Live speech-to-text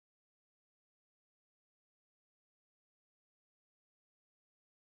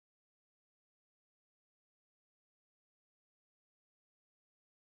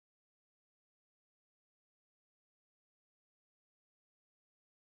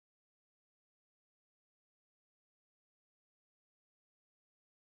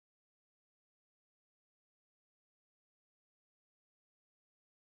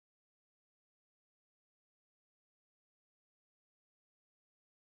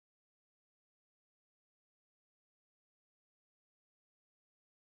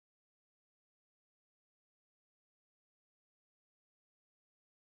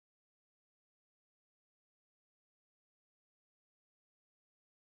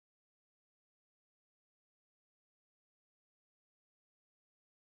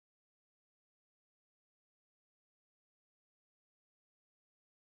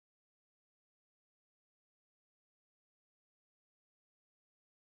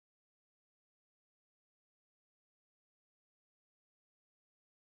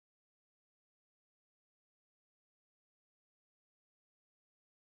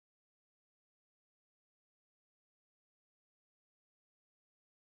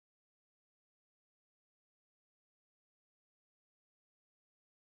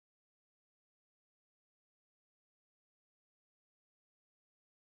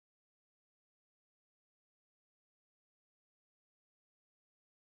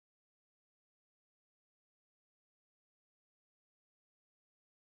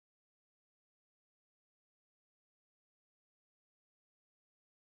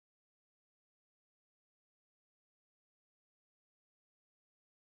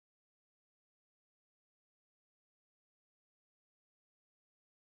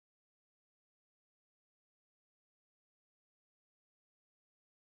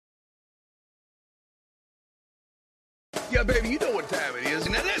Yeah, baby, you know what time it is.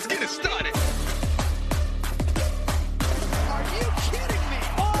 Now let's get it started. Are you kidding me?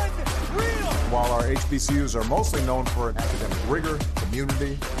 Unreal! While our HBCUs are mostly known for academic rigor,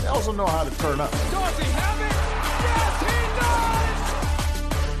 community, they also know how to turn up. Does he have it? Yes, he does!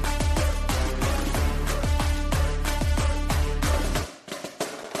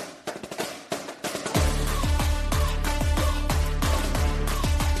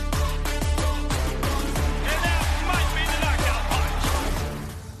 And that might be the knockout punch.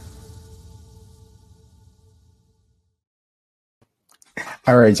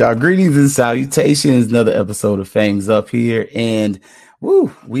 All right, y'all. Greetings and salutations. Another episode of Fangs Up here. And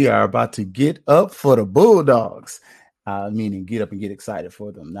we are about to get up for the Bulldogs. Meaning get up and get excited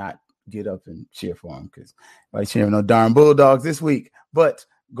for them, not get up and cheer for them, because I cheering no darn Bulldogs this week. But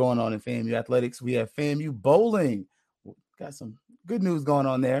going on in FAMU athletics, we have FAMU bowling. Got some good news going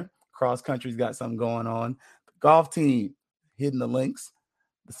on there. Cross country's got something going on. The golf team hitting the links.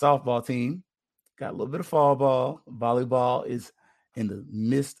 The softball team got a little bit of fall ball. Volleyball is in the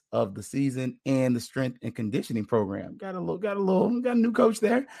midst of the season, and the strength and conditioning program got a new coach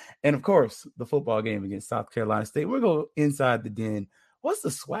there. And of course, the football game against South Carolina State. We're going inside the den. What's the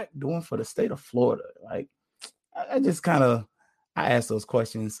SWAC doing for the state of Florida? Like, I just I ask those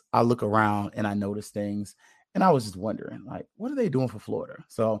questions. I look around and I notice things, and I was just wondering, like, what are they doing for Florida?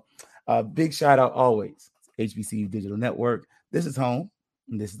 So big shout out always, HBCU Digital Network. This is home.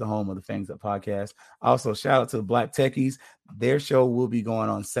 And this is the home of the Fangs Up podcast. Also, shout out to the Black Techies. Their show will be going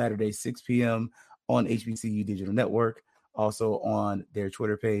on Saturday, 6 p.m. on HBCU Digital Network, also on their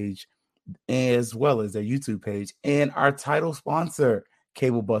Twitter page, as well as their YouTube page. And our title sponsor,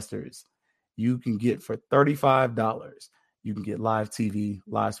 Cable Busters. You can get for $35. You can get live TV,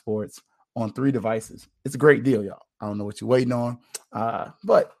 live sports on 3 devices. It's a great deal, y'all. I don't know what you're waiting on.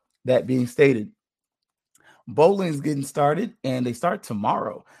 But that being stated, bowling is getting started, and they start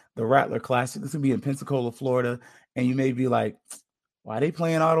tomorrow. The Rattler Classic. This will be in Pensacola, Florida. And you may be like, why are they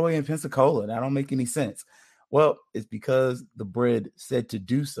playing all the way in Pensacola? That don't make any sense. Well, it's because the bread said to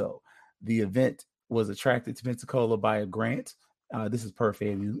do so. The event was attracted to Pensacola by a grant. This is per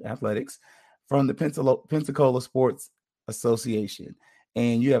FAMU Athletics from the Pensacola Sports Association.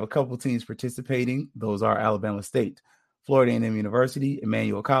 And you have a couple teams participating. Those are Alabama State, Florida A&M University,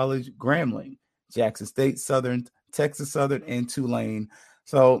 Emmanuel College, Grambling, Jackson State, Southern, Texas Southern, and Tulane.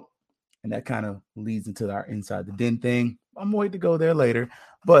 So, and that kind of leads into our Inside the Den thing. I'm waiting to go there later.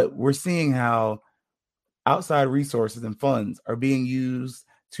 But we're seeing how outside resources and funds are being used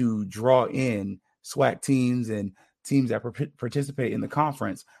to draw in SWAC teams and teams that participate in the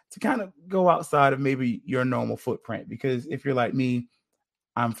conference to kind of go outside of maybe your normal footprint. Because if you're like me,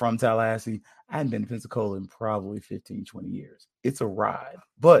 I'm from Tallahassee. I hadn't been to Pensacola in probably 15, 20 years. It's a ride.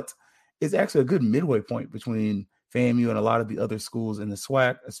 But it's actually a good midway point between FAMU and a lot of the other schools in the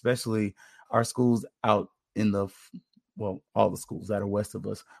SWAC, especially our schools out in all the schools that are west of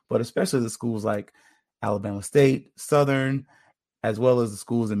us, but especially the schools like Alabama State, Southern, as well as the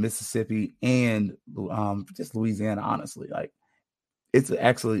schools in Mississippi and just Louisiana, honestly. Like, it's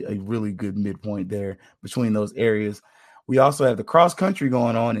actually a really good midpoint there between those areas. We also have the cross country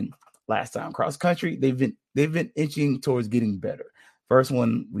going on, and last time cross country, they've been inching towards getting better. First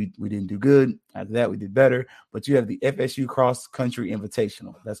one, we didn't do good. After that, we did better. But you have the FSU Cross Country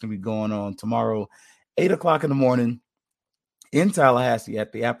Invitational. That's going to be going on tomorrow, 8 o'clock in the morning in Tallahassee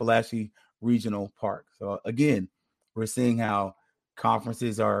at the Appalachia Regional Park. So, again, we're seeing how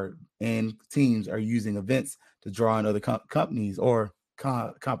conferences and teams are using events to draw in other companies or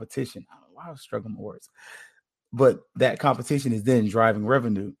competition. I don't know why I was struggling with words. But that competition is then driving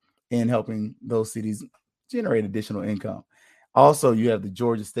revenue and helping those cities generate additional income. Also, you have the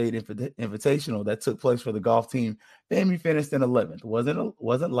Georgia State Invitational that took place for the golf team. FAMU finished in 11th.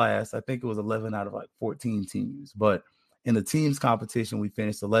 Wasn't last. I think it was 11 out of like 14 teams. But in the teams competition, we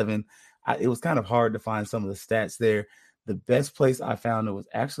finished 11. It was kind of hard to find some of the stats there. The best place I found it was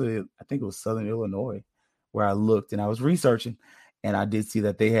actually, I think it was Southern Illinois, where I looked and I was researching, and I did see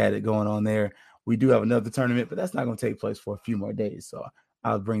that they had it going on there. We do have another tournament, but that's not going to take place for a few more days. So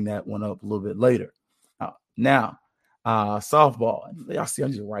I'll bring that one up a little bit later. Now, softball. Y'all see, I'm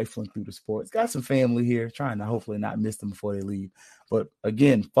just rifling through the sports. Got some family here, trying to hopefully not miss them before they leave. But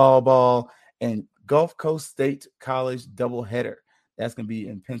again, fall ball and Gulf Coast State College doubleheader. That's going to be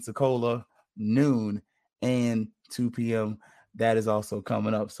in Pensacola, noon and 2 p.m. That is also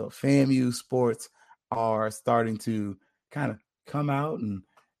coming up. So FAMU sports are starting to kind of come out and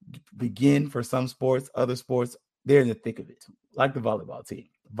begin for some sports. Other sports, they're in the thick of it, like the volleyball team.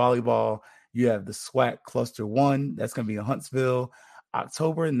 Volleyball, you have the SWAC Cluster 1. That's going to be in Huntsville,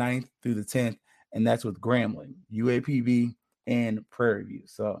 October 9th through the 10th. and that's with Grambling, UAPB, and Prairie View.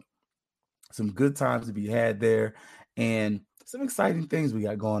 So some good times to be had there, and some exciting things we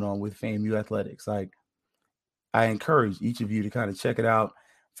got going on with FAMU Athletics. Like, I encourage each of you to kind of check it out.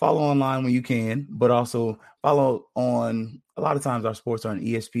 Follow online when you can, but also follow on. A lot of times our sports are on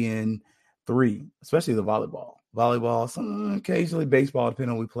ESPN3, especially the volleyball, some occasionally baseball,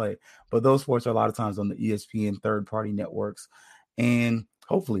 depending on who we play. But those sports are a lot of times on the ESPN third-party networks. And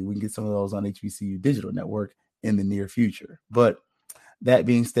hopefully we can get some of those on HBCU Digital Network in the near future. But that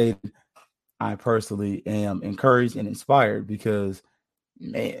being stated, I personally am encouraged and inspired because,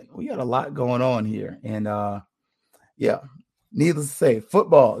 man, we got a lot going on here. And, needless to say,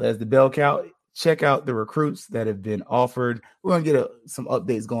 football, that's the bell cow. Check out the recruits that have been offered. We're going to get some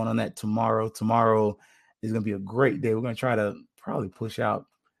updates going on that tomorrow. Tomorrow is going to be a great day. We're going to try to probably push out.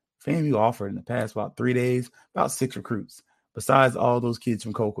 FAMU offered in the past about 3 days, about 6 recruits, besides all those kids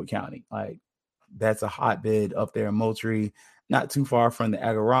from Colquitt County. Like, that's a hotbed up there in Moultrie, not too far from the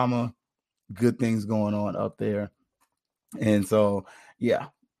Agorama. Good things going on up there. And so, yeah.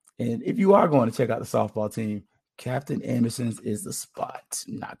 And if you are going to check out the softball team, Captain Anderson's is the spot.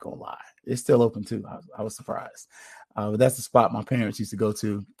 Not going to lie. It's still open too. I was surprised. But that's the spot my parents used to go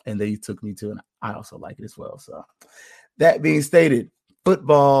to, and they took me to, and I also like it as well. So that being stated,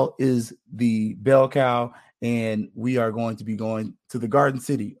 football is the bell cow, and we are going to be going to the Garden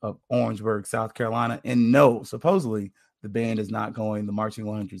City of Orangeburg, South Carolina. And no, supposedly the band is not going, the Marching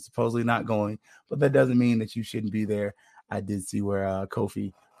 100 supposedly not going, but that doesn't mean that you shouldn't be there. I did see where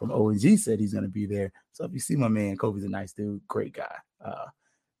Kofi from ONG said he's going to be there. So if you see my man, Kofi's a nice dude, great guy.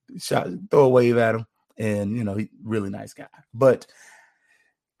 Throw a wave at him, and he's really nice guy. But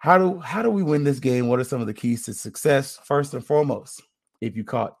how do we win this game? What are some of the keys to success? First and foremost, if you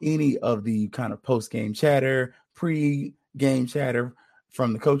caught any of the kind of post-game chatter, pre-game chatter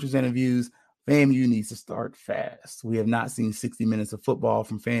from the coaches' interviews, FAMU needs to start fast. We have not seen 60 minutes of football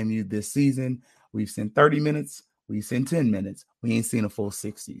from FAMU this season. We've seen 30 minutes. We've seen 10 minutes. We ain't seen a full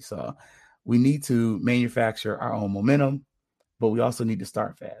 60. So we need to manufacture our own momentum, but we also need to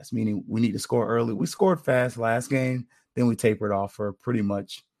start fast, meaning we need to score early. We scored fast last game, then we tapered off for pretty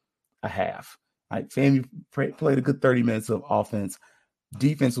much a half. Like, FAMU played a good 30 minutes of offense.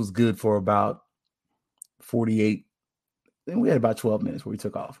 Defense was good for about 48. Then we had about 12 minutes where we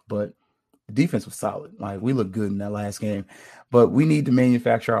took off, but the defense was solid. Like, we looked good in that last game, but we need to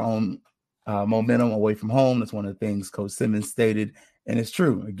manufacture our own momentum away from home. That's one of the things Coach Simmons stated, and it's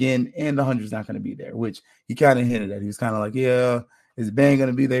true. Again, and the 100's not going to be there, which he kind of hinted at. He was kind of like, yeah, is the band going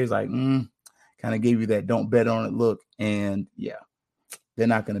to be there? He's like, kind of gave you that don't bet on it look, and yeah, they're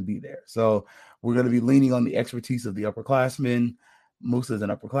not going to be there. So we're going to be leaning on the expertise of the upperclassmen. Musa's an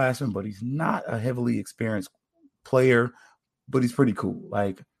upperclassman, but he's not a heavily experienced player, but he's pretty cool.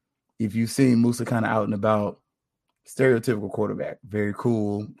 Like, if you see Musa kind of out and about, stereotypical quarterback, very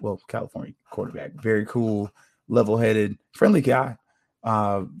cool. Well, California quarterback, very cool, level-headed, friendly guy.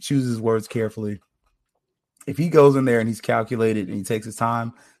 Chooses words carefully. If he goes in there and he's calculated and he takes his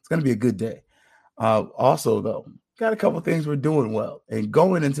time, it's going to be a good day. Also, though, got a couple of things we're doing well. And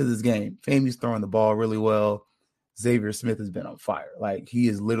going into this game, FAMU's throwing the ball really well. Xavier Smith has been on fire. Like, he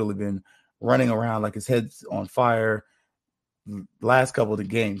has literally been running around like his head's on fire. Last couple of the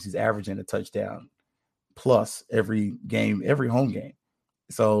games, he's averaging a touchdown plus every game, every home game.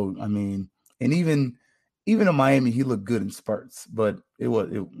 So, I mean, and even in Miami, he looked good in spurts, but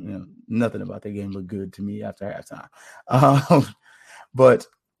nothing about that game looked good to me after halftime. But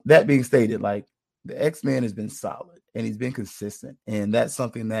that being stated, like, the X-Man has been solid and he's been consistent. And that's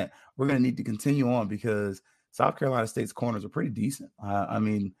something that we're going to need to continue on because South Carolina State's corners are pretty decent. I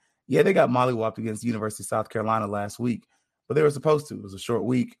mean, yeah, they got mollywopped against the University of South Carolina last week, but they were supposed to. It was a short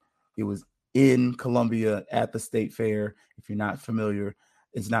week. It was in Columbia at the State Fair. If you're not familiar,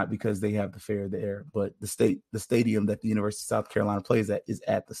 it's not because they have the fair there, but the stadium that the University of South Carolina plays at is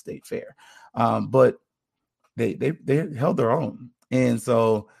at the State Fair. But they held their own. And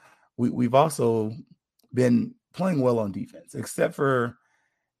so we've also been playing well on defense, except for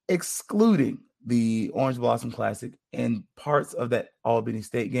excluding the Orange Blossom Classic and parts of that Albany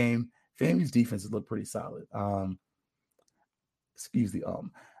State game. FAMU's defenses look pretty solid.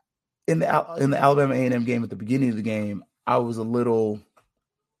 In the Alabama A&M game at the beginning of the game, I was a little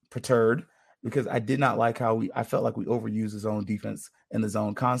perturbed because I did not like how I felt like we overused the zone defense and the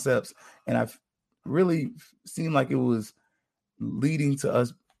zone concepts. And I really seemed like it was leading to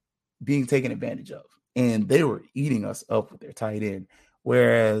us being taken advantage of. And they were eating us up with their tight end.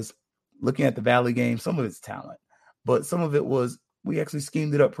 Whereas looking at the Valley game, some of it's talent, but some of it was we actually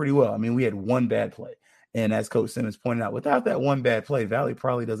schemed it up pretty well. I mean, we had one bad play. And as Coach Simmons pointed out, without that one bad play, Valley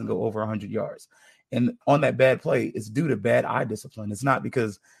probably doesn't go over 100 yards. And on that bad play, it's due to bad eye discipline. It's not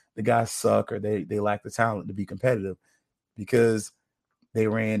because the guys suck or they lack the talent to be competitive, because they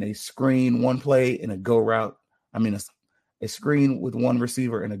ran a screen one play and a go route. I mean, a screen with one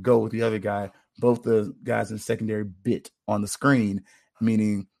receiver and a go with the other guy. Both the guys in secondary bit on the screen,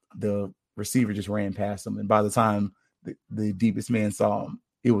 meaning the receiver just ran past them. And by the time the deepest man saw him,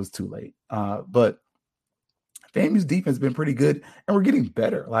 it was too late. But FAMU's defense has been pretty good, and we're getting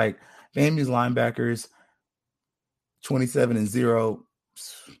better. Like FAMU's linebackers, 27-0,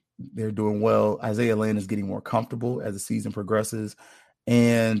 they're doing well. Isaiah Lane is getting more comfortable as the season progresses,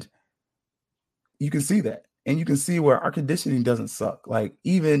 and you can see that. And you can see where our conditioning doesn't suck. Like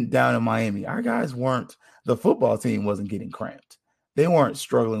even down in Miami, our guys the football team wasn't getting cramped. They weren't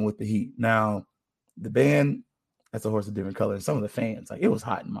struggling with the heat. Now, the band, that's a horse of different color. And some of the fans, like it was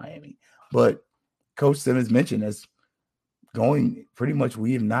hot in Miami. But Coach Simmons mentioned as going pretty much,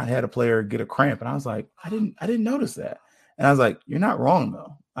 we have not had a player get a cramp. And I was like, I didn't notice that. And I was like, you're not wrong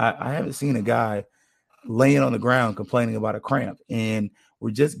though. I haven't seen a guy laying on the ground complaining about a cramp. And we're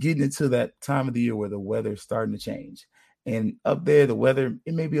just getting into that time of the year where the weather's starting to change. And up there, the weather,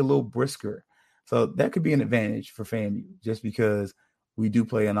 it may be a little brisker. So that could be an advantage for FAMU just because we do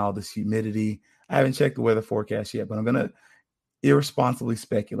play in all this humidity. I haven't checked the weather forecast yet, but I'm going to irresponsibly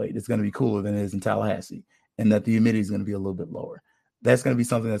speculate it's going to be cooler than it is in Tallahassee and that the humidity is going to be a little bit lower. That's going to be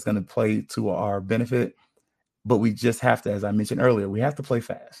something that's going to play to our benefit. But we just have to, as I mentioned earlier, we have to play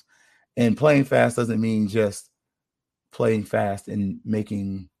fast. And playing fast doesn't mean just playing fast and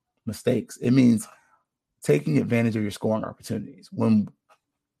making mistakes. It means taking advantage of your scoring opportunities. When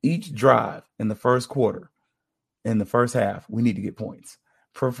each drive in the first quarter, in the first half, we need to get points,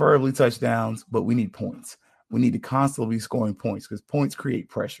 preferably touchdowns, but we need points. We need to constantly be scoring points because points create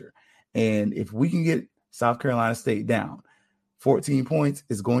pressure. And if we can get South Carolina State down, 14 points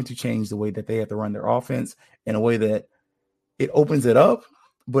is going to change the way that they have to run their offense in a way that it opens it up,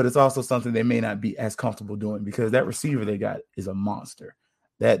 but it's also something they may not be as comfortable doing because that receiver they got is a monster.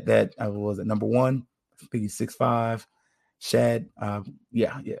 That was it, number one? I think he's 6'5". Shad,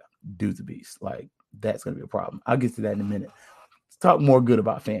 yeah, dude's a beast. Like, that's going to be a problem. I'll get to that in a minute. Let's talk more good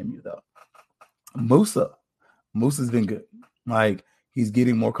about FAMU, though. Musa's been good. Like, he's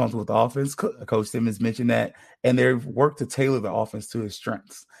getting more comfortable with the offense. Coach Simmons mentioned that, and they've worked to tailor the offense to his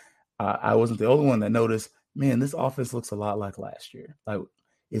strengths. I wasn't the only one that noticed, man, this offense looks a lot like last year. Like,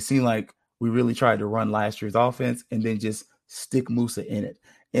 it seemed like we really tried to run last year's offense and then just stick Musa in it.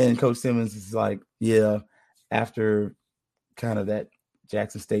 And Coach Simmons is like, yeah, after kind of that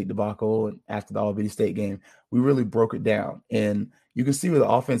Jackson State debacle and after the Albany State game, we really broke it down. And you can see where the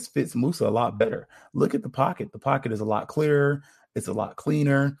offense fits Musa a lot better. Look at the pocket. The pocket is a lot clearer. It's a lot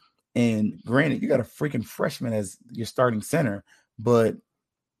cleaner. And granted, you got a freaking freshman as your starting center, but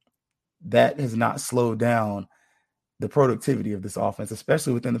that has not slowed down the productivity of this offense,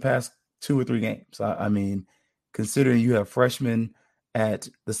 especially within the past 2 or 3 games. I mean, considering you have freshmen at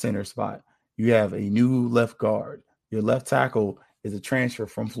the center spot, you have a new left guard, your left tackle is a transfer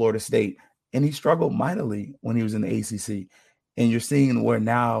from Florida State, and he struggled mightily when he was in the ACC. And you're seeing where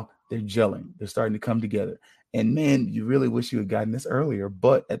now they're gelling. They're starting to come together. And, man, you really wish you had gotten this earlier.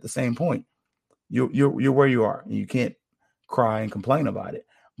 But at the same point, you're where you are, and you can't cry and complain about it.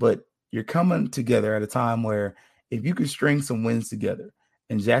 But you're coming together at a time where if you can string some wins together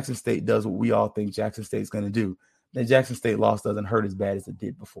and Jackson State does what we all think Jackson State is going to do, then Jackson State loss doesn't hurt as bad as it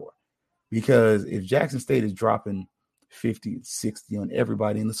did before. Because if Jackson State is dropping 50, 60 on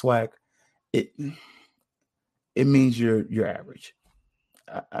everybody in the SWAC, it means you're average.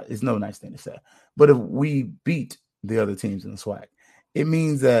 It's no nice thing to say. But if we beat the other teams in the SWAC, it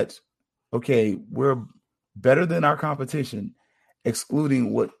means that, okay, we're better than our competition,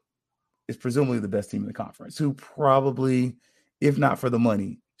 excluding what is presumably the best team in the conference, who probably, if not for the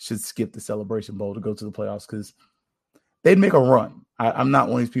money, should skip the Celebration Bowl to go to the playoffs because they'd make a run. I'm not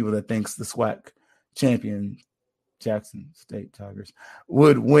one of these people that thinks the SWAC champion, Jackson State Tigers,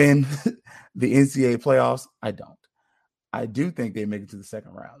 would win the NCAA playoffs. I don't. I do think they make it to the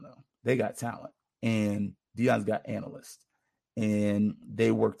second round, though. They got talent, and Deion's got analysts, and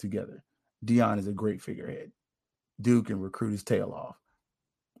they work together. Deion is a great figurehead. Dude can recruit his tail off.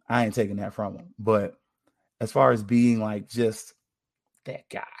 I ain't taking that from him. But as far as being like just that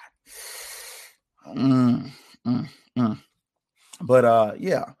guy, But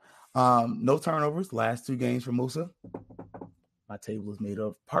no turnovers. Last 2 games for Musa. My table is made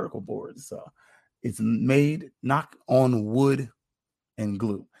of particle boards, so it's made knock on wood and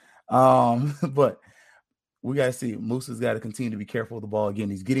glue. But we got to see. Musa's got to continue to be careful with the ball. Again,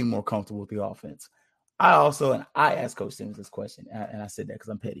 he's getting more comfortable with the offense. I asked Coach Simmons this question, and I said that because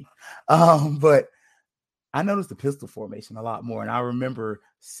I'm petty. But I noticed the pistol formation a lot more. And I remember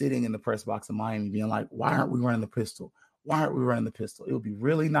sitting in the press box in Miami being like, why aren't we running the pistol? Why aren't we running the pistol? It would be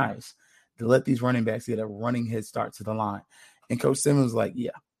really nice to let these running backs get a running head start to the line. And Coach Simmons was like,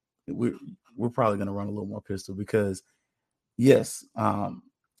 yeah, we're probably going to run a little more pistol because, yes,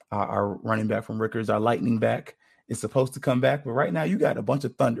 our running back from Rutgers, our lightning back, is supposed to come back. But right now you got a bunch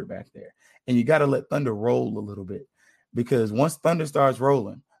of thunder back there. And you got to let thunder roll a little bit because once thunder starts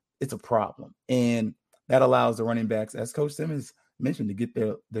rolling, it's a problem. And that allows the running backs, as Coach Simmons mentioned, to get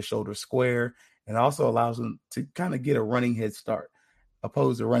their shoulders square, and also allows them to kind of get a running head start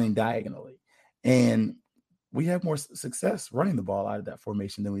opposed to running diagonally. And we have more success running the ball out of that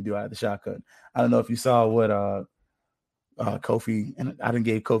formation than we do out of the shotgun. I don't know if you saw what Kofi, and I didn't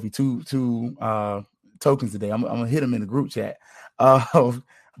give Kofi two tokens today. I'm gonna hit him in the group chat.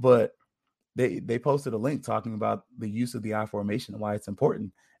 But they posted a link talking about the use of the I formation and why it's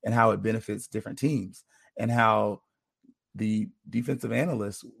important and how it benefits different teams and how the defensive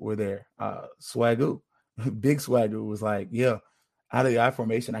analysts were there. Swagoo, big Swagoo was like, yeah, out of the I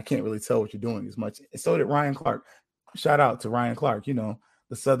formation, I can't really tell what you're doing as much. And so did Ryan Clark. Shout out to Ryan Clark, the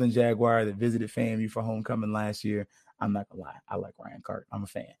Southern Jaguar that visited FAMU for homecoming last year. I'm not gonna lie, I like Ryan Clark. I'm a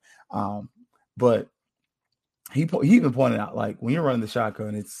fan. But he even pointed out, like, when you're running the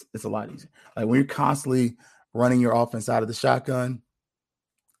shotgun, it's a lot easier. Like when you're constantly running your offense out of the shotgun,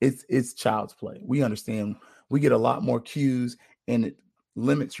 it's child's play. We understand. We get a lot more cues, and it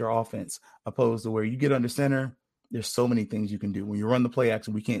limits your offense opposed to where you get under center. There's so many things you can do. When you run the play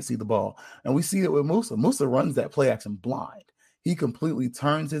action, we can't see the ball. And we see it with Musa. Musa runs that play action blind. He completely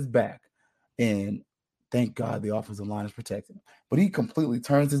turns his back, and thank God the offensive line is protecting him. But he completely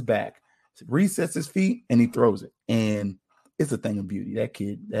turns his back, resets his feet, and he throws it. And it's a thing of beauty. That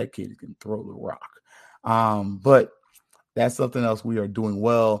kid can throw the rock. But that's something else we are doing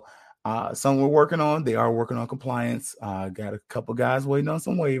well. Some we're working on. They are working on compliance. Got a couple guys waiting on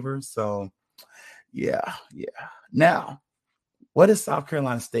some waivers. So, yeah. Now, what is South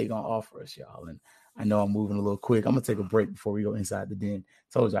Carolina State going to offer us, y'all? And I know I'm moving a little quick. I'm going to take a break before we go inside the den.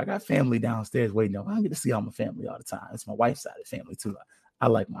 Told you, I got family downstairs waiting on. I don't get to see all my family all the time. It's my wife's side of the family, too. I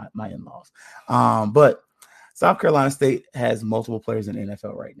like my in-laws. But South Carolina State has multiple players in the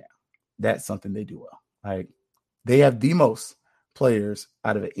NFL right now. That's something they do well. Like, they have the most players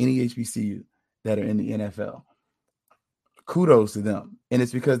out of any HBCU that are in the NFL. Kudos to them. And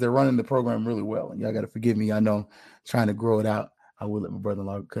it's because they're running the program really well. And y'all got to forgive me. I know trying to grow it out. I will let my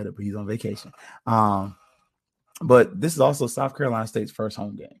brother-in-law cut it, but he's on vacation. But this is also South Carolina State's first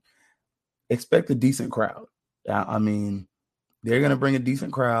home game. Expect a decent crowd. I mean, they're going to bring a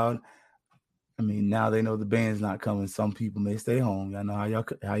decent crowd. I mean, now they know the band's not coming. Some people may stay home. Y'all know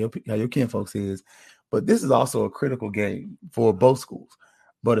how your kinfolks is. But this is also a critical game for both schools,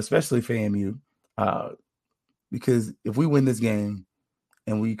 but especially for FAMU, because if we win this game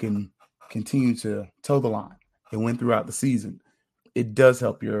and we can continue to toe the line and win throughout the season, it does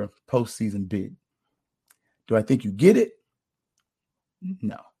help your postseason bid. Do I think you get it?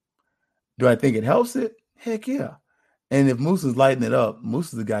 No. Do I think it helps it? Heck yeah. And if Musa's lighting it up,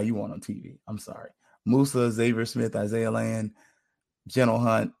 Musa's the guy you want on TV. I'm sorry. Musa, Xavier Smith, Isaiah Land, General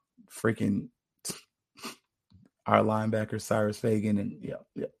Hunt, freaking our linebacker, Cyrus Fagan, and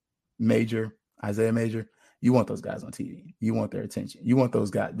Isaiah Major. You want those guys on TV. You want their attention. You want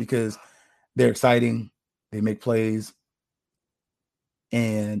those guys because they're exciting. They make plays.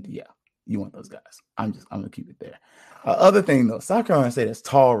 And, you want those guys. I'm going to keep it there. Other thing, though, South Carolina State has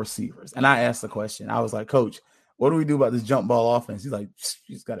tall receivers. And I asked the question. I was like, Coach, what do we do about this jump ball offense? He's like,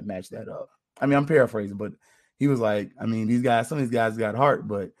 you just got to match that up. I mean, I'm paraphrasing, but he was like, I mean, some of these guys got heart,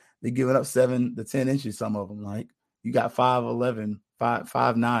 but they're giving up 7 to 10 inches, some of them. Like, you got 5'11",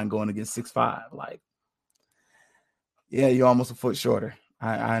 5'9" going against 6'5". Like, yeah, you're almost a foot shorter.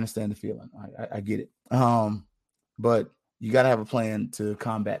 I understand the feeling. I get it. But you got to have a plan to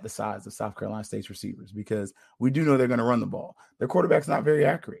combat the size of South Carolina State's receivers because we do know they're going to run the ball. Their quarterback's not very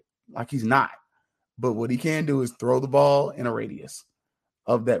accurate. Like, he's not. But what he can do is throw the ball in a radius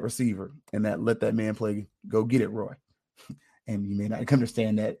of that receiver and let that man play. Go get it, Roy. And you may not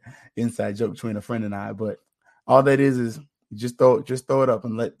understand that inside joke between a friend and I, but all that is just throw it up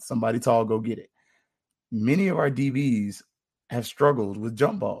and let somebody tall go get it. Many of our DBs have struggled with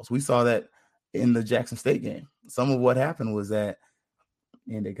jump balls. We saw that in the Jackson State game. Some of what happened was that,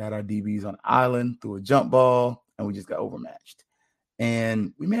 and they got our DBs on the island through a jump ball, and we just got overmatched.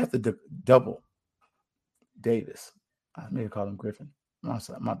 And we may have to double Davis. I may have called him Griffin. My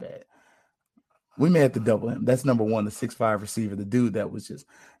bad. We may have to double him. That's number one, the 6'5" receiver, the dude that was just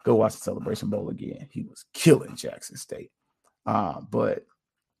go watch the Celebration Bowl again. He was killing Jackson State. But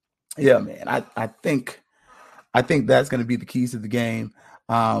yeah, man, I think I think that's going to be the keys to the game.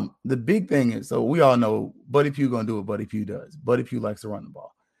 The big thing is, so we all know Buddy Pugh going to do what Buddy Pugh does. Buddy Pugh likes to run the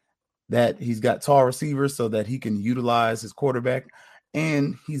ball. That he's got tall receivers so that he can utilize his quarterback,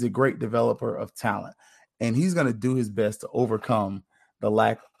 and he's a great developer of talent. And he's going to do his best to overcome the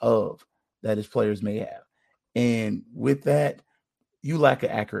lack of that his players may have. And with that, you lack an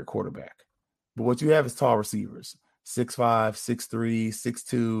accurate quarterback. But what you have is tall receivers, 6'5", 6'3",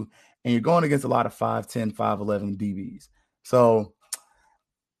 6'2", and you're going against a lot of 5'10", 5'11" DBs. So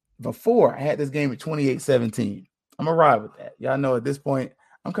before I had this game at 28-17. I'm going to ride with that. Y'all know at this point,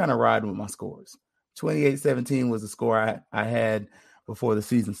 I'm kind of riding with my scores. 28-17 was the score I had before the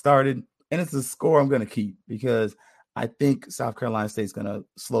season started. And it's a score I'm going to keep because I think South Carolina State's going to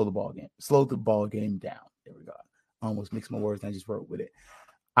slow the ball game down. There we go. I almost mixed my words and I just wrote with it.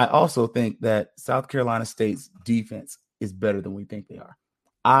 I also think that South Carolina State's defense is better than we think they are.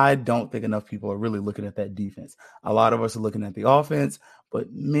 I don't think enough people are really looking at that defense. A lot of us are looking at the offense,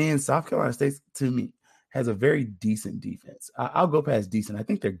 but man, South Carolina State, to me, has a very decent defense. I'll go past decent. I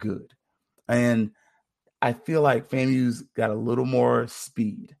think they're good. And I feel like FAMU's got a little more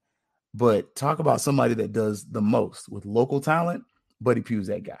speed. But talk about somebody that does the most with local talent, Buddy Pugh's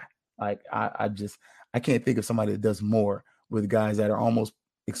that guy. Like, I can't think of somebody that does more with guys that are almost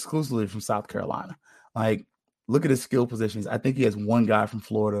exclusively from South Carolina. Like, look at his skill positions. I think he has one guy from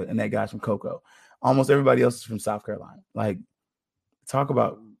Florida, and that guy's from Cocoa. Almost everybody else is from South Carolina. Like, talk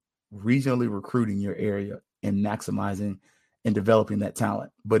about regionally recruiting your area and maximizing and developing that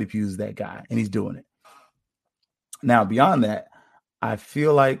talent. Buddy Pugh's that guy, and he's doing it. Now, beyond that, I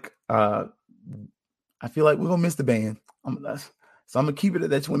feel like we're gonna miss the band. So I'm gonna keep it at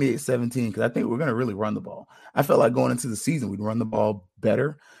that 28-17 because I think we're gonna really run the ball. I felt like going into the season we'd run the ball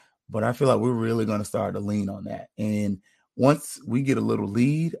better, but I feel like we're really gonna start to lean on that. And once we get a little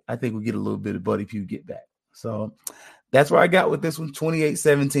lead, I think we get a little bit of Buddy Pugh get back. So that's where I got with this one,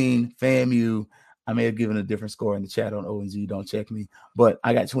 28-17, FAMU. I may have given a different score in the chat on ONG. Don't check me, but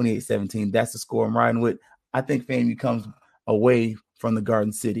I got 28-17. That's the score I'm riding with. I think FAMU comes away from the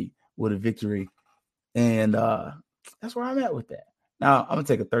Garden City with a victory. And that's where I'm at with that. Now, I'm going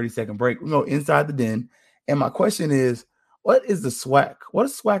to take a 30-second break. We go inside the den. And my question is, what is the SWAC? What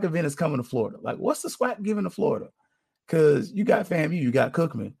SWAC event is coming to Florida? Like, what's the SWAC giving to Florida? Because you got FAMU, you got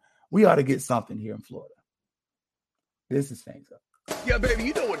Cookman. We ought to get something here in Florida. This is Fangs Up. Yeah, baby,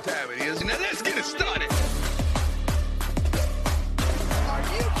 you know what time it is. Now let's get it started. Are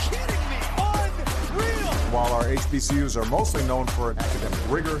you kidding me? Unreal! While our HBCUs are mostly known for academic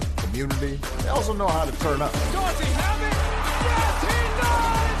rigor, community, they also know how to turn up. Does he have it? Yes, he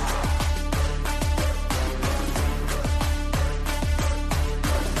does!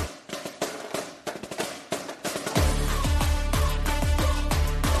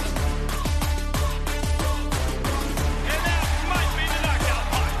 And that might be the knockout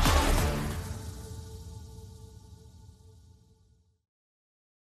punch.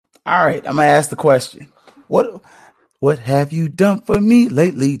 All right, I'm going to ask the question. What have you done for me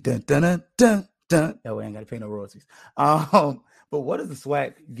lately? Dun, dun, dun, dun, dun. That way I ain't got to pay no royalties. But what is the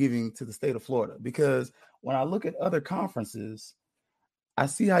SWAC giving to the state of Florida? Because when I look at other conferences, I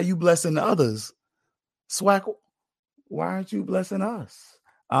see how you blessing the others. SWAC, why aren't you blessing us?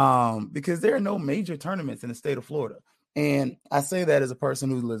 Because there are no major tournaments in the state of Florida. And I say that as a person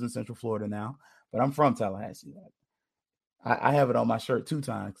who lives in Central Florida now, but I'm from Tallahassee. I have it on my shirt 2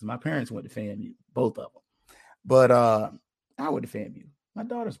 times because my parents went to FAMU, both of them. But I went to FAMU. My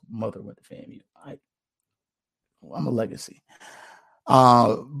daughter's mother went to FAMU. I'm a legacy.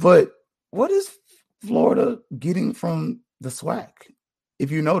 But what is Florida getting from the SWAC?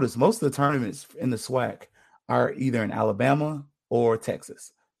 If you notice, most of the tournaments in the SWAC are either in Alabama or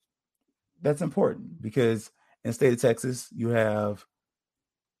Texas. That's important because in the state of Texas, you have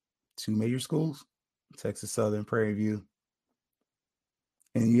 2 major schools, Texas Southern, Prairie View.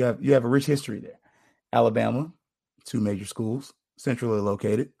 And you have a rich history there. Alabama, 2 major schools, centrally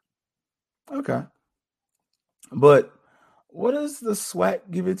located. Okay. But what does the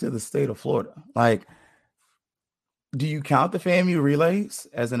SWAC give it to the state of Florida? Like, do you count the FAMU relays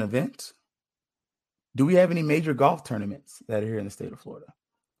as an event? Do we have any major golf tournaments that are here in the state of Florida?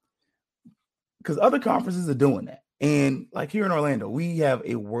 Because other conferences are doing that. And like here in Orlando, we have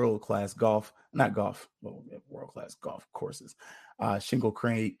a world-class world-class golf courses, Shingle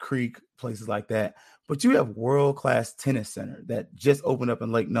Creek, places like that. But you have world-class tennis center that just opened up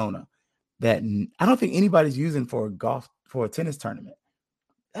in Lake Nona that I don't think anybody's using for a tennis tournament.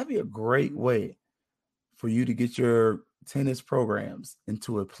 That'd be a great way for you to get your tennis programs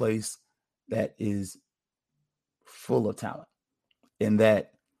into a place that is full of talent and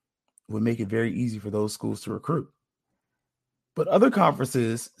that would make it very easy for those schools to recruit. But other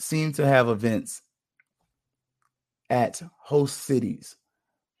conferences seem to have events at host cities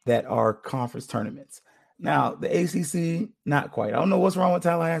that are conference tournaments. Now, the ACC, not quite. I don't know what's wrong with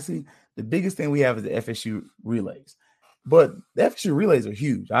Tallahassee. The biggest thing we have is the FSU relays. But the FSU relays are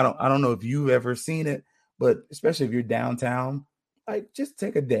huge. I don't know if you've ever seen it, but especially if you're downtown, like just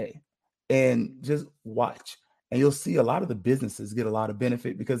take a day and just watch. And you'll see a lot of the businesses get a lot of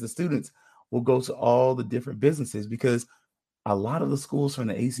benefit because the students will go to all the different businesses because a lot of the schools from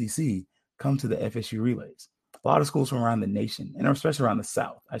the ACC come to the FSU relays. A lot of schools from around the nation, and especially around the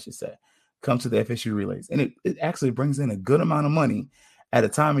South, I should say, come to the FSU relays. And it actually brings in a good amount of money at a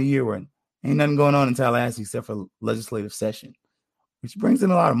time of year when ain't nothing going on in Tallahassee except for legislative session, which brings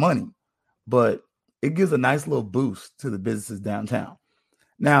in a lot of money. But it gives a nice little boost to the businesses downtown.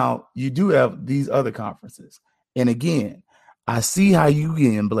 Now, you do have these other conferences. And again, I see how you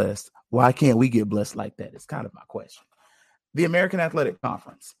getting blessed. Why can't we get blessed like that? It's kind of my question. The American Athletic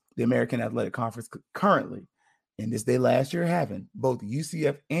Conference. The American Athletic Conference currently, in this day last year, having both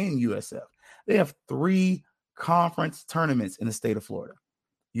UCF and USF. They have 3 conference tournaments in the state of Florida.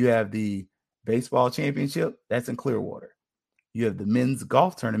 You have the baseball championship, that's in Clearwater. You have the men's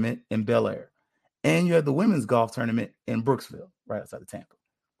golf tournament in Bel Air. And you have the women's golf tournament in Brooksville, right outside of Tampa.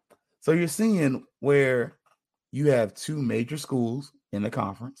 So you're seeing where you have 2 major schools in the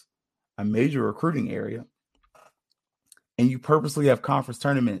conference, a major recruiting area, and you purposely have conference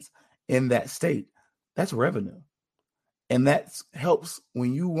tournaments in that state. That's revenue. And that helps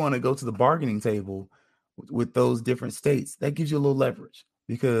when you want to go to the bargaining table with those different states. That gives you a little leverage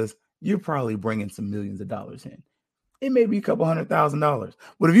because you're probably bringing some millions of dollars in. It may be a couple $100,000.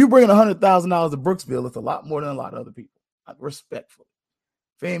 But if you bring $100,000 to Brooksville, it's a lot more than a lot of other people. Respectfully.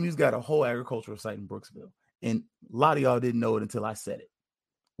 FAMU's got a whole agricultural site in Brooksville. And a lot of y'all didn't know it until I said it.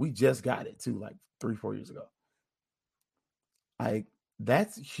 We just got it too, like 3-4 years ago.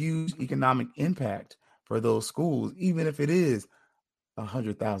 That's huge economic impact for those schools, even if it is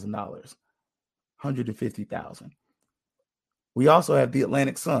 $100,000, $150,000. We also have the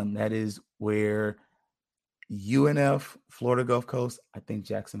Atlantic Sun. That is where UNF, Florida Gulf Coast, I think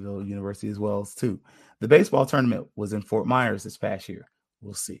Jacksonville University as well as too. The baseball tournament was in Fort Myers this past year.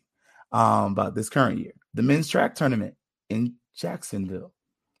 We'll see about this current year. The men's track tournament in Jacksonville.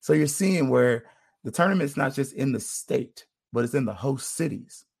 So you're seeing where the tournament's not just in the state, but it's in the host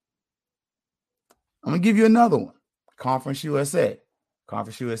cities. I'm going to give you another one. Conference USA.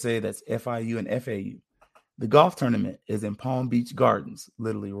 Conference USA, that's FIU and FAU. The golf tournament is in Palm Beach Gardens,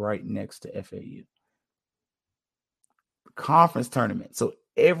 literally right next to FAU. Conference tournament. So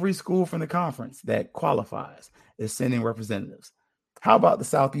every school from the conference that qualifies is sending representatives. How about the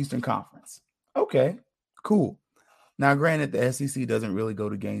Southeastern Conference? Okay, cool. Now, granted, the SEC doesn't really go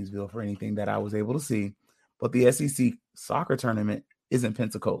to Gainesville for anything that I was able to see, but the SEC soccer tournament is in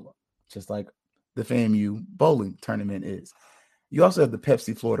Pensacola, just like the FAMU bowling tournament is. You also have the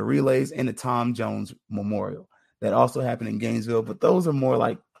Pepsi Florida Relays and the Tom Jones Memorial that also happen in Gainesville, but those are more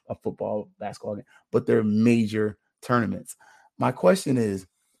like a football, basketball game, but they're major tournaments. My question is,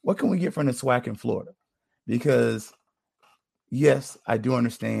 what can we get from the SWAC in Florida? Because, yes, I do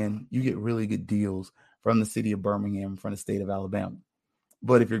understand you get really good deals from the city of Birmingham, from the state of Alabama.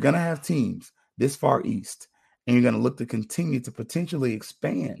 But if you're going to have teams this far east and you're going to look to continue to potentially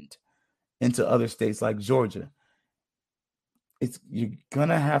expand into other states like Georgia, you're going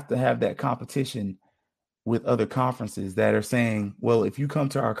to have that competition with other conferences that are saying, well, if you come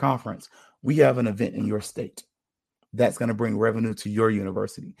to our conference, we have an event in your state that's going to bring revenue to your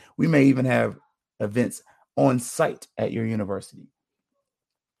university. We may even have events on site at your university.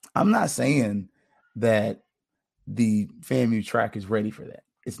 I'm not saying that the FAMU track is ready for that.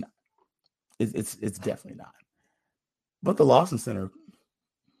 It's not. It's definitely not. But the Lawson Center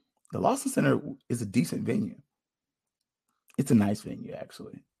is a decent venue. It's a nice venue,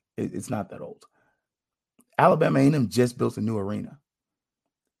 actually. It's not that old. Alabama A&M just built a new arena.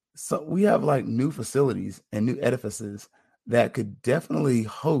 So we have like new facilities and new edifices that could definitely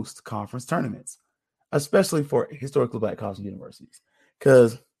host conference tournaments, especially for historically Black colleges and universities.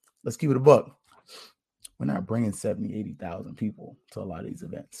 Because let's keep it a buck. We're not bringing 70, 80,000 people to a lot of these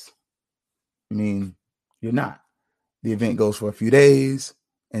events. I mean, you're not. The event goes for a few days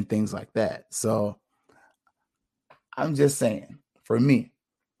and things like that. So I'm just saying, for me,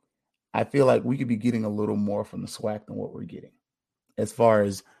 I feel like we could be getting a little more from the SWAC than what we're getting as far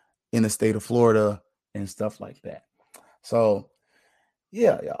as in the state of Florida and stuff like that. So,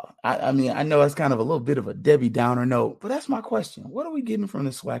 yeah, y'all. I mean, I know it's kind of a little bit of a Debbie Downer note, but that's my question. What are we getting from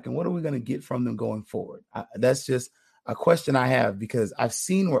the SWAC and what are we going to get from them going forward? That's just a question I have, because I've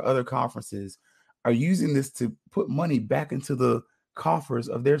seen where other conferences are using this to put money back into the coffers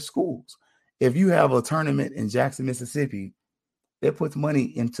of their schools. If you have a tournament in Jackson, Mississippi, that puts money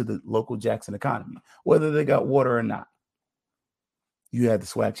into the local Jackson economy, whether they got water or not. You had the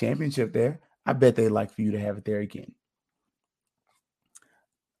SWAC championship there. I bet they'd like for you to have it there again.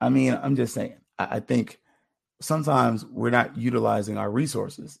 I mean, I'm just saying, I think sometimes we're not utilizing our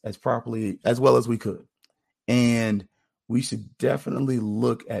resources as properly, as well as we could. And we should definitely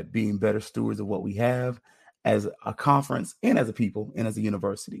look at being better stewards of what we have as a conference and as a people and as a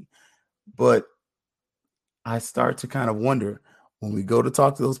university. But I start to kind of wonder, when we go to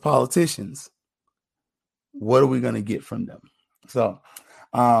talk to those politicians, what are we going to get from them? So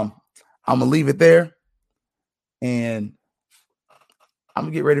I'm going to leave it there. And I'm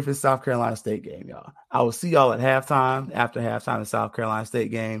going to get ready for the South Carolina State game, y'all. I will see y'all at halftime. After halftime, the South Carolina State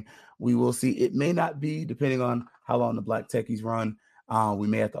game, we will see. It may not be, depending on how long the Black Techies run. We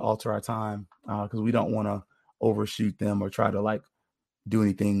may have to alter our time because we don't want to overshoot them or try to like do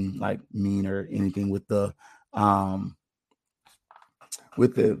anything like mean or anything with the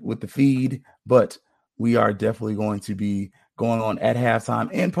feed. But we are definitely going to be going on at halftime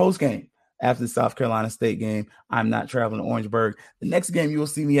and post game. After the South Carolina State game, I'm not traveling to Orangeburg. The next game you will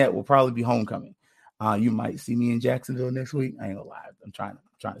see me at will probably be homecoming. You might see me in Jacksonville next week. I ain't gonna lie. I'm trying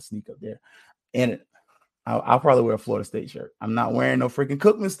to sneak up there. And I'll probably wear a Florida State shirt. I'm not wearing no freaking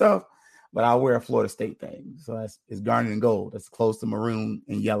Cookman stuff, but I'll wear a Florida State thing. So it's garnet and gold. That's close to maroon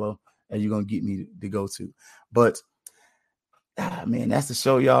and yellow as you're going to get me to go to. But, man, that's the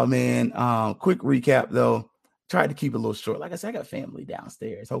show, y'all, man. Quick recap, though. Tried to keep it a little short. Like I said, I got family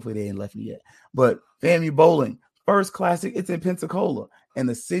downstairs. Hopefully they ain't left me yet. But FAMU Bowling, first classic. It's in Pensacola. And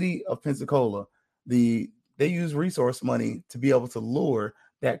the city of Pensacola, they use resource money to be able to lure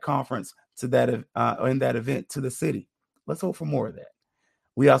that conference to that in that event to the city. Let's hope for more of that.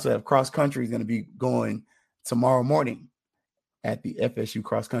 We also have cross country is going to be going tomorrow morning at the FSU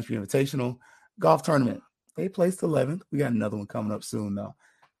Cross Country Invitational Golf Tournament. They placed 11th. We got another one coming up soon, though.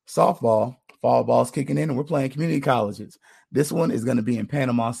 Softball, fall ball's kicking in, and we're playing community colleges. This one is going to be in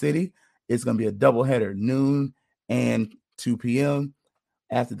Panama City. It's going to be a doubleheader, noon and 2 p.m.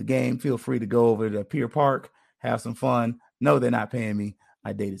 After the game, feel free to go over to Pier Park, have some fun. No, they're not paying me.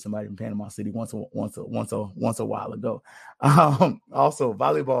 I dated somebody in Panama City once a while ago. Also,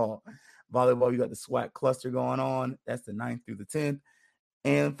 volleyball, you got the SWAC cluster going on. That's the 9th through the 10th.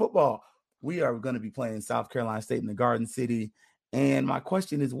 And football, we are going to be playing South Carolina State in the Garden City. And my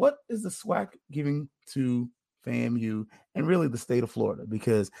question is, what is the SWAC giving to FAMU and really the state of Florida?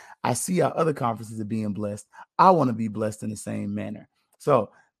 Because I see how other conferences are being blessed. I want to be blessed in the same manner.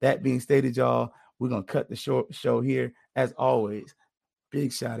 So that being stated, y'all, we're going to cut the show here. As always,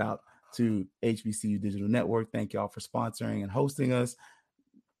 big shout out to HBCU Digital Network. Thank y'all for sponsoring and hosting us.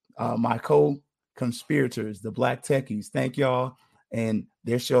 My co-conspirators, the Black Techies, thank y'all. And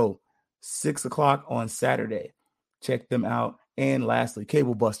their show, 6 o'clock on Saturday. Check them out. And lastly,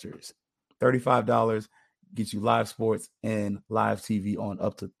 Cable Busters, $35 gets you live sports and live TV on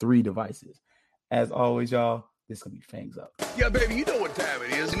up to 3 devices. As always, y'all, this is going to be Fangs Up. Yeah, baby, you know what time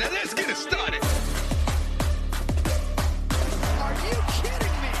it is. Now let's get it started. Are you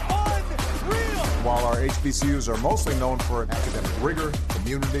kidding me? Unreal. While our HBCUs are mostly known for academic rigor,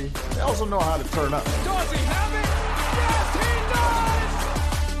 community, they also know how to turn up. Does he have it? Yes, he does!